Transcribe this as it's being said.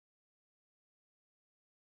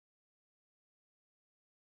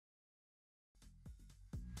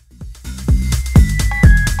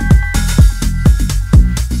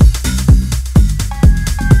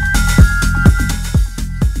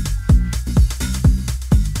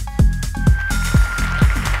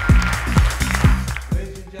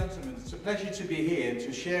pleasure to be here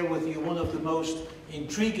to share with you one of the most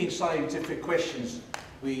intriguing scientific questions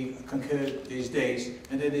we conquer these days,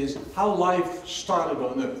 and it is how life started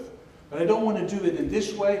on Earth. But I don't want to do it in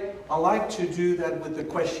this way. I like to do that with the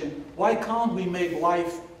question, why can't we make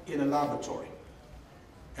life in a laboratory?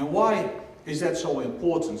 And why is that so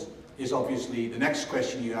important is obviously the next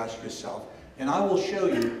question you ask yourself. And I will show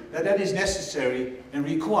you that that is necessary and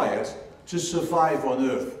required to survive on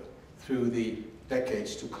Earth through the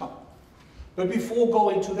decades to come. But before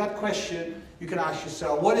going to that question, you can ask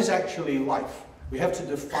yourself, what is actually life? We have to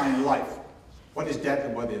define life. What is that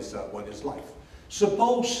and what is life?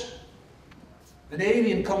 Suppose an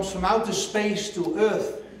alien comes from outer space to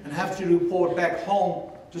Earth and have to report back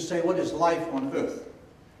home to say what is life on Earth.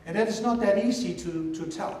 And that is not that easy to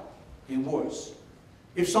tell in words.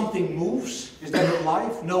 If something moves, is that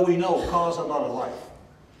alive? No, we know cars are not alive.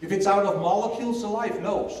 If it's out of molecules, alive?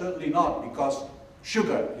 No, certainly not, because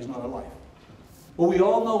sugar is not alive. But we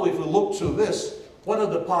all know if we look through this, what are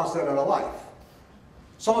the parts that are alive?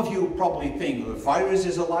 Some of you probably think the virus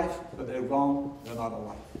is alive, but they're wrong, they're not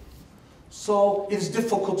alive. So it's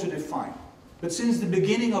difficult to define. But since the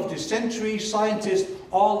beginning of this century, scientists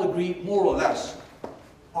all agree more or less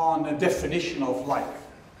on a definition of life.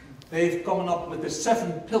 They've come up with the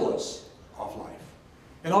 7 pillars of life.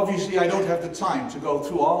 And obviously I don't have the time to go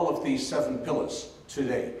through all of these 7 pillars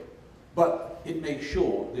today. But it makes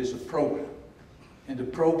sure there's a program. And the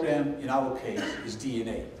program, in our case, is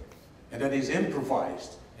DNA. And that is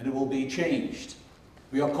improvised, and it will be changed.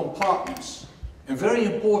 We are compartments. And very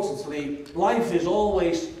importantly, life is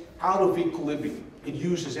always out of equilibrium. It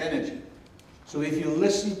uses energy. So if you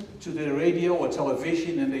listen to the radio or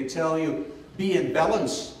television and they tell you, be in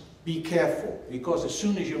balance, be careful, because as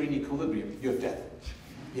soon as you're in equilibrium, you're dead.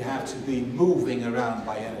 You have to be moving around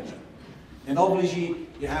by energy. And obviously,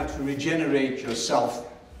 you have to regenerate yourself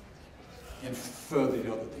and further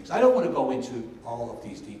the other things. I don't want to go into all of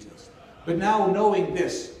these details. But now, knowing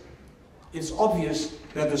this, it's obvious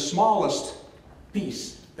that the smallest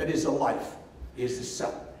piece that is alive is the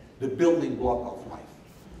cell, the building block of life.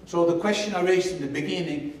 So the question I raised in the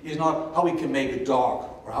beginning is not how we can make a dog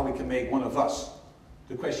or how we can make one of us.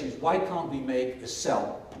 The question is, why can't we make a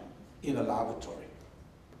cell in a laboratory?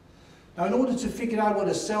 Now, in order to figure out what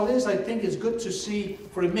a cell is, I think it's good to see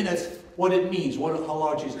for a minute what it means, how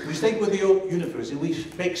large it is. We stay with the universe and we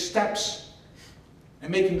make steps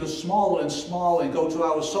and making them smaller and smaller and go to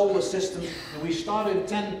our solar system, and we started at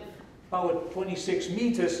 10 power 26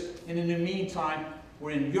 meters, and in the meantime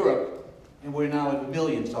we're in Europe and we're now at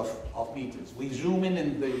millions of meters. We zoom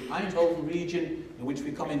in the Eindhoven region, in which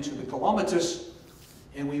we come into the kilometers,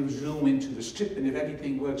 and we zoom into the strip, and if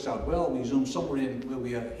everything works out well, we zoom somewhere in where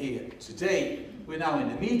we are here today. We're now in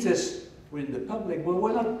the meters, we're in the public, but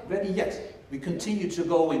we're not ready yet. We continue to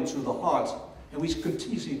go into the heart, and we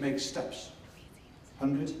continuously make steps.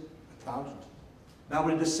 100, 1,000. Now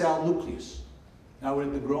we're in the cell nucleus. Now we're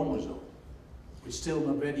in the chromosome. We're still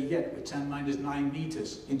not ready yet. We're 10 minus 9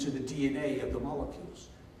 meters into the DNA of the molecules,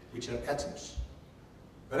 which are atoms.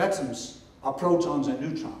 But atoms are protons and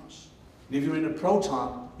neutrons. And if you're in a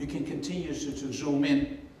proton, you can continue to zoom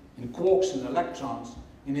in quarks and electrons,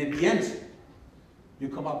 and at the end, you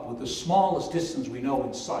come up with the smallest distance we know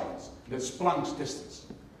in science. That's Planck's distance.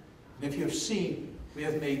 And if you've seen, we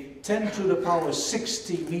have made 10 to the power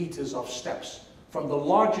 60 meters of steps, from the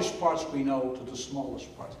largest parts we know to the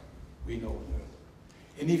smallest part we know on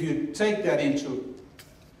Earth. And if you take that into,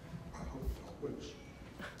 I hope that works.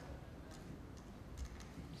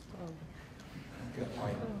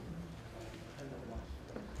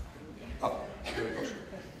 Oh, there it goes.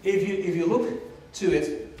 If you look to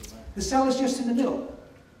it, the cell is just in the middle.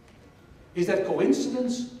 Is that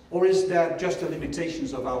coincidence, or is that just the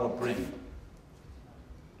limitations of our brain?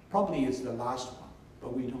 Probably it's the last one,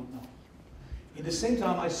 but we don't know. In the same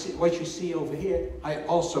time, I see what you see over here. I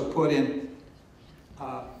also put in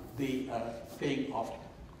the thing of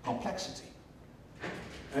complexity.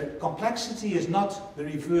 Complexity is not the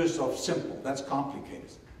reverse of simple. That's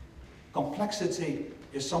complicated. Complexity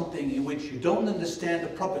is something in which you don't understand the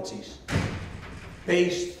properties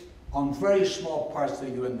based on very small parts that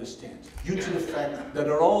you understand, due to the fact that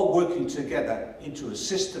they're all working together into a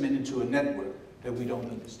system and into a network that we don't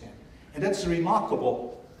understand. And that's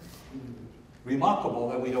remarkable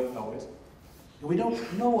that we don't know it. And we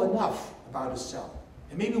don't know enough about a cell.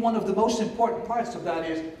 And maybe one of the most important parts of that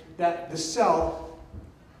is that the cell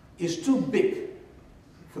is too big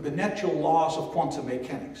for the natural laws of quantum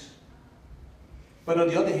mechanics. But on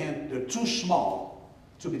the other hand, they're too small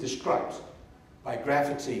to be described by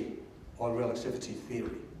gravity or relativity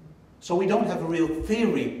theory. So we don't have a real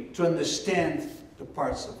theory to understand the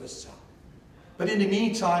parts of a cell. But in the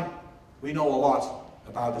meantime, we know a lot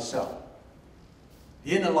about the cell.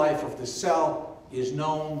 The inner life of the cell is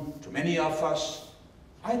known to many of us.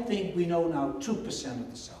 I think we know now 2% of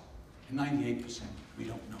the cell, and 98% we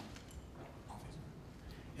don't know of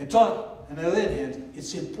it. And on the other hand,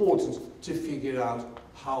 it's important to figure out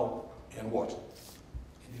how and what.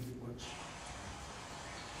 And if it works.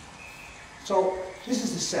 So this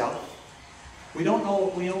is the cell. We know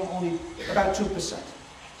only about 2%.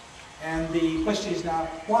 And the question is now,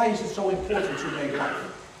 why is it so important to make life?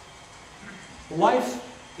 Life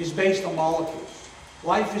is based on molecules.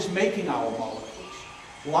 Life is making our molecules.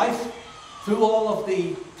 Life, through all of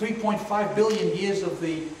the 3.5 billion years of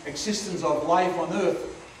the existence of life on Earth,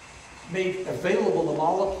 made available the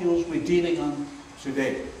molecules we're dealing on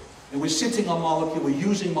today. And we're sitting on molecules, we're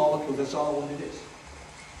using molecules, that's all what it is.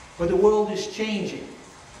 But the world is changing.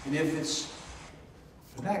 And if it's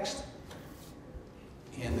the next,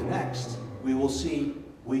 and the next, we will see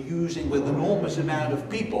we're using with an enormous amount of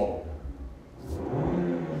people,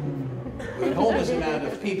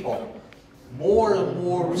 more and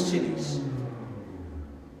more cities,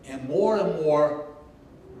 and more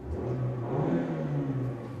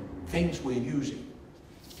things we're using.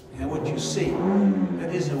 And what you see,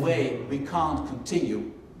 that is a way we can't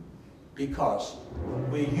continue because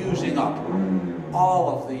we're using up all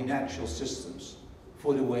of the natural systems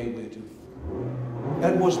for the way we're doing.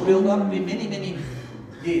 That was built up in many, many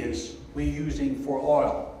years we're using for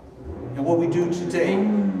oil. And what we do today,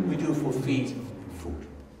 we do for feed and food.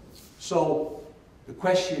 So the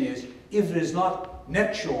question is, if there is not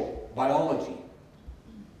natural biology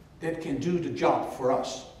that can do the job for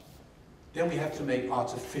us, then we have to make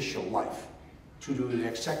artificial life to do it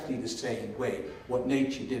exactly the same way what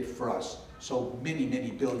nature did for us so many, many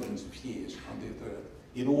billions of years on the earth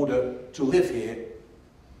in order to live here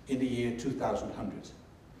in the year 2100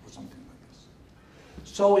 or something like this.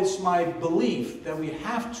 So it's my belief that we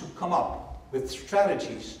have to come up with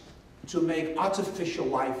strategies to make artificial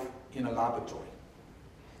life in a laboratory.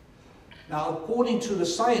 Now, according to the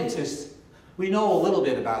scientists, we know a little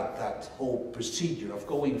bit about that whole procedure of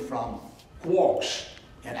going from quarks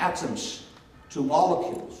and atoms to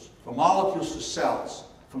molecules, from molecules to cells,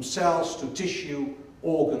 from cells to tissue,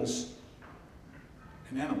 organs,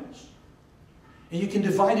 and animals. And you can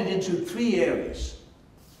divide it into 3 areas.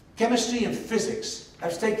 Chemistry and physics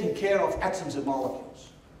have taken care of atoms and molecules.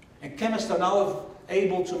 And chemists are now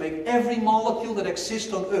able to make every molecule that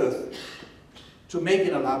exists on Earth to make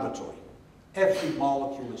in a laboratory. Every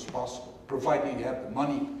molecule is possible, provided you have the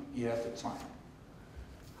money, you have the time.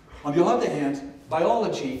 On the other hand,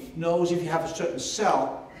 biology knows if you have a certain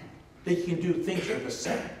cell, that you can do things with a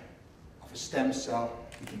cell. Of a stem cell,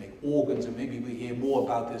 you can make organs, and maybe we hear more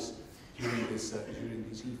about this during this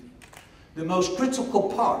evening. The most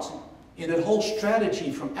critical part in that whole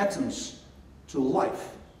strategy from atoms to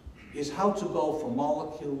life is how to go from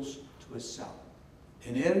molecules to a cell.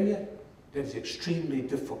 An area that is extremely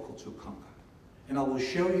difficult to conquer. And I will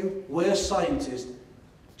show you where scientists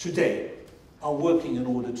today are working in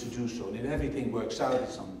order to do so. And if everything works out,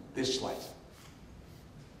 it's on this slide.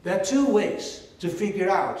 There are 2 ways to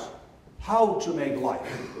figure out how to make life.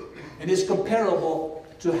 And it's comparable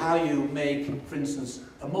to how you make, for instance,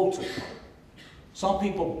 a motor. Some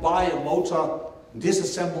people buy a motor,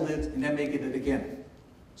 disassemble it, and then make it again.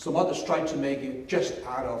 Some others try to make it just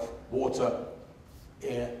out of water,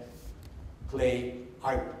 air, clay,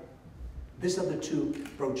 iron. These are the 2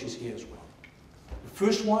 approaches here as well. The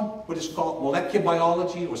first one, what is called molecular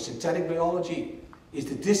biology or synthetic biology, is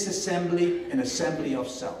the disassembly and assembly of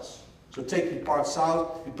cells. So taking parts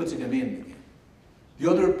out and putting them in again.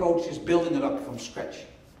 The other approach is building it up from scratch.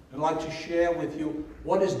 I'd like to share with you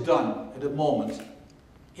what is done at the moment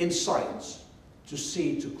in science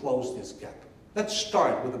to close this gap. Let's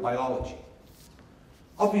start with the biology.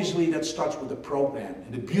 Obviously, that starts with the program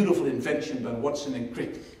and the beautiful invention by Watson and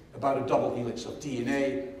Crick about a double helix of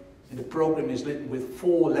DNA. And the program is written with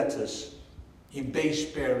 4 letters in base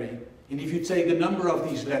pairing. And if you take a number of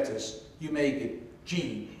these letters, you make a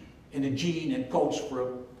gene. And the gene encodes for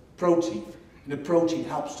a protein. And the protein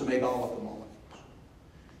helps to make all of the molecules.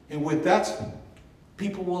 And with that,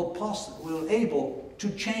 people will able to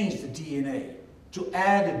change the DNA, to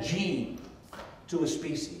add a gene to a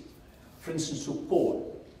species. For instance, to corn.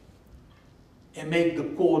 And make the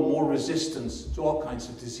corn more resistant to all kinds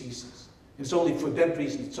of diseases. It's only for that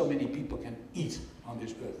reason that so many people can eat on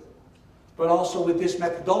this earth. But also with this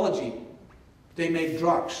methodology, they make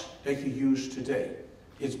drugs that you use today.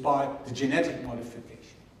 It's by the genetic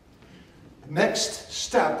modification. The next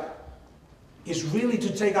step is really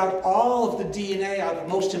to take out all of the DNA out of the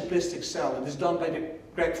most simplistic cell. It is done by the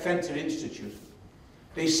Greg Venter Institute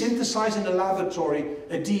They synthesize in the laboratory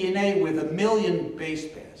a DNA with 1 million base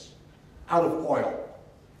pairs out of oil.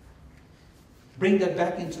 Bring that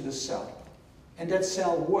back into the cell. And that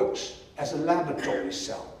cell works as a laboratory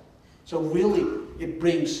cell. So really, it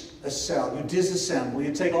brings a cell. You disassemble,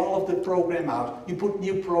 you take all of the program out, you put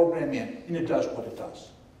new program in, and it does what it does.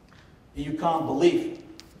 And you can't believe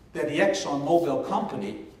that the ExxonMobil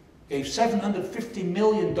company gave $750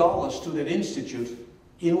 million to that institute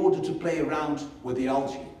in order to play around with the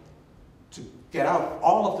algae, to get out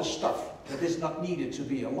all of the stuff that is not needed to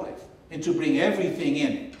be alive, and to bring everything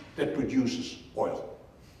in that produces oil.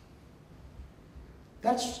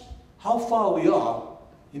 That's how far we are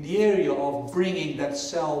in the area of bringing that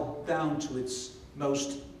cell down to its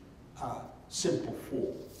most simple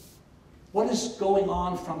form. What is going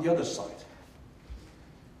on from the other side?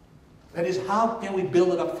 That is, how can we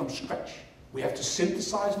build it up from scratch? We have to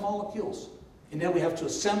synthesize molecules, and then we have to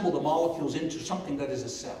assemble the molecules into something that is a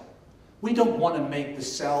cell. We don't want to make the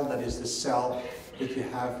cell that is the cell that you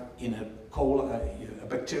have in a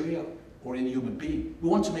bacteria or in a human being. We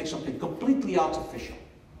want to make something completely artificial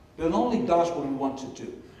that only does what we want to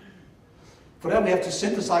do. For that, we have to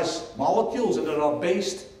synthesize molecules that are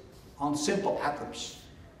based on simple atoms.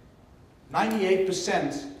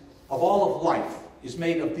 98% of all of life is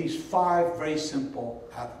made of these 5 very simple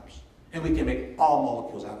atoms. And we can make all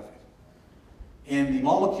molecules out of it. And the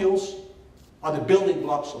molecules are the building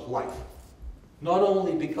blocks of life. Not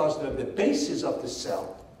only because they're the basis of the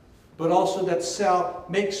cell, but also that cell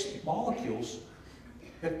makes molecules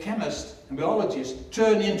that chemists and biologists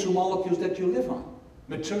turn into molecules that you live on.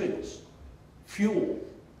 Materials, fuel,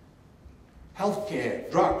 healthcare,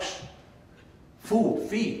 drugs, food,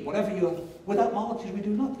 feed, whatever you... Without molecules, we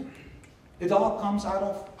do nothing. It all comes out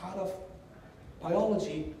of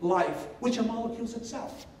biology, life, which are molecules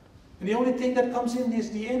itself. And the only thing that comes in is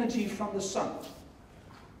the energy from the sun.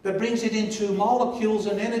 That brings it into molecules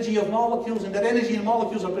and energy of molecules, and that energy and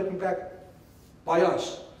molecules are written back by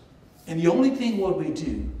us. And the only thing what we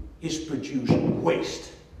do is produce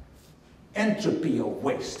waste. Entropy of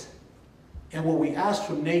waste. And what we ask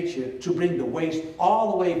from nature to bring the waste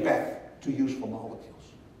all the way back to useful molecules.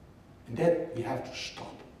 And that we have to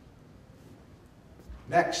stop.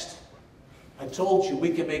 Next, I told you we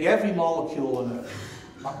can make every molecule on Earth.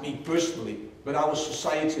 Not me personally, but our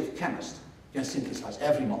society of chemists can synthesize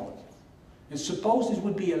every molecule. And suppose this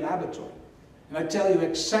would be a laboratory. And I tell you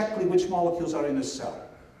exactly which molecules are in a cell.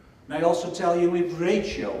 And I also tell you which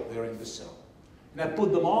ratio they're in the cell. And I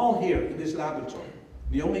put them all here in this laboratory.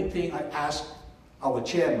 The only thing I ask our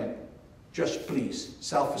chairman, just please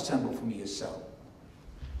self-assemble for me a cell.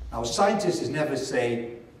 Now scientists never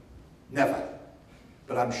say never.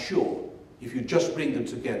 But I'm sure if you just bring them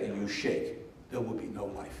together and you shake, there will be no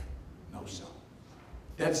life, no cell.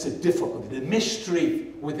 That's the difficulty. The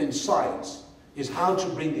mystery within science is how to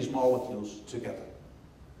bring these molecules together.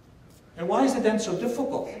 And why is it then so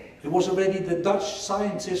difficult? It was already the Dutch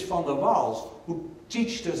scientist van der Waals who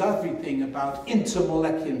taught us everything about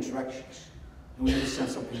intermolecular interactions. And we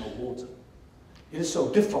understand something of water. It is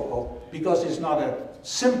so difficult because it's not a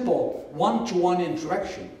simple one-to-one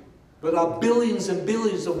interaction, but are billions and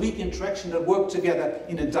billions of weak interactions that work together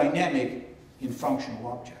in a dynamic, in functional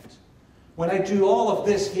object. When I do all of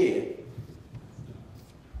this here,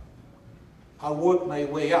 I work my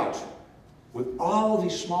way out with all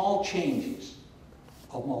these small changes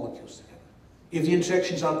of molecules together. If the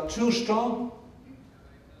interactions are too strong,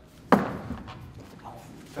 I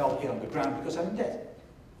fell here on the ground because I'm dead.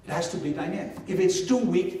 It has to be dynamic. If it's too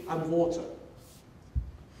weak, I'm water.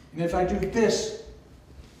 And if I do this,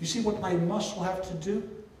 you see what my muscle have to do?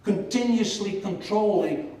 Continuously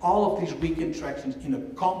controlling all of these weak interactions in a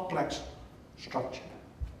complex structure.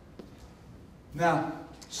 Now,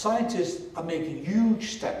 scientists are making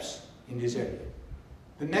huge steps in this area.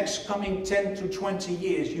 The next coming 10 to 20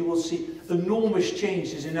 years, you will see enormous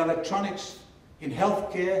changes in electronics, in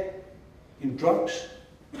healthcare, in drugs,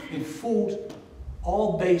 in food,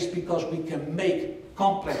 all based because we can make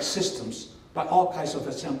complex systems by all kinds of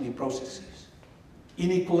assembly processes.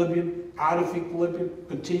 In equilibrium, out of equilibrium,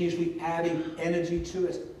 continuously adding energy to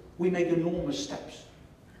it. We make enormous steps.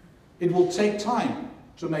 It will take time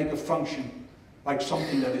to make a function like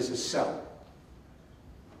something that is a cell.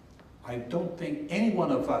 I don't think any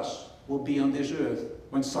one of us will be on this earth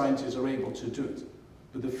when scientists are able to do it.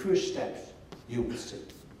 But the first steps you will see.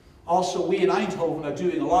 Also, we in Eindhoven are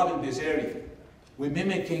doing a lot in this area. We're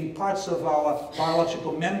mimicking parts of our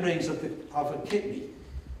biological membranes of a kidney.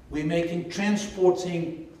 We're making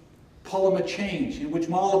transporting polymer chains in which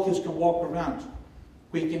molecules can walk around.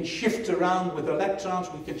 We can shift around with electrons,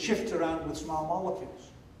 we can shift around with small molecules.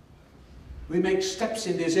 we make steps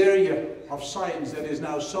in this area of science that is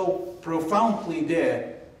now so profoundly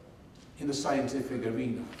there in the scientific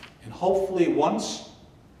arena. And hopefully once,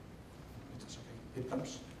 it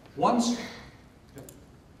comes, once,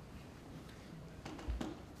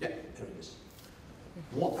 yeah, there it is.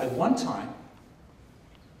 At one time,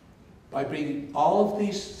 by bringing all of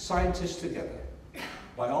these scientists together,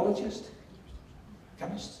 biologists,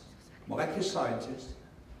 chemists, molecular scientists,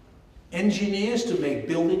 engineers to make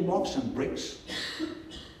building blocks and bricks,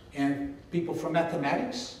 and people from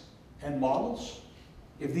mathematics and models,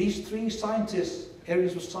 if these three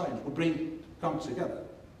areas of science would come together,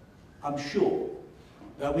 I'm sure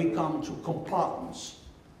that we come to compartments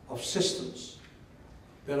of systems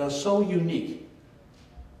that are so unique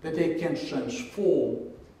that they can transform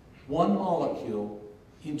one molecule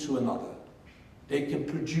into another. They can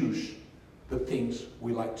produce the things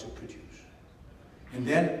we like to produce. And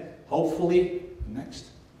then, hopefully, next.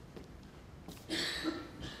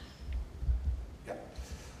 Yeah.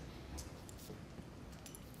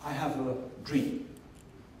 I have a dream.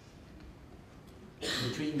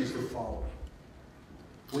 The dream is the following.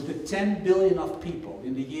 With the 10 billion of people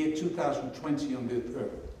in the year 2020 on this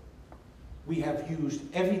earth, we have used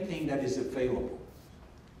everything that is available,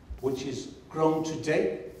 which is grown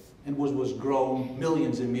today and was grown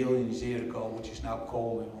millions and millions of years ago, which is now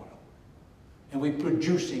coal and oil. And we're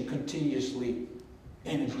producing continuously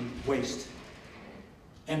energy, waste,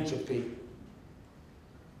 entropy.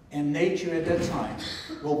 And nature at that time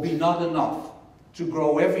will be not enough to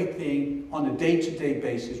grow everything on a day-to-day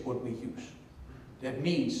basis what we use. That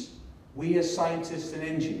means we as scientists and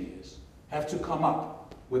engineers have to come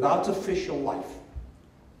up with artificial life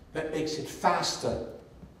that makes it faster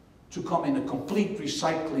to come in a complete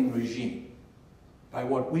recycling regime by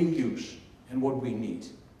what we use and what we need.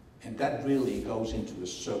 And that really goes into a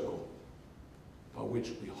circle by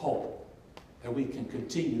which we hope that we can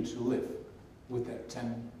continue to live with that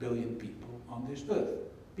 10 billion people on this earth,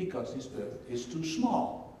 because this earth is too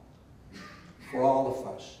small for all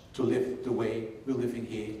of us to live the way we're living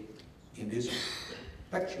here in this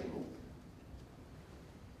lecture room.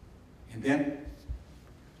 And then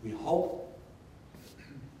we hope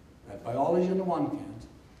that biology on the one hand,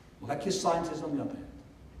 molecular scientists on the other hand,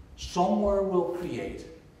 somewhere will create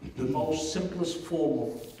the most simplest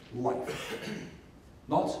form of life.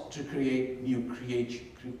 Not to create new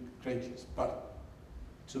creatures, but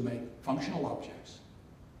to make functional objects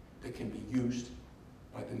that can be used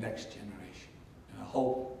by the next generation. And I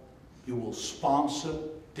hope you will sponsor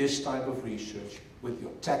this type of research with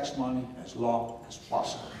your tax money as long as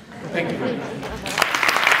possible. Thank you very much.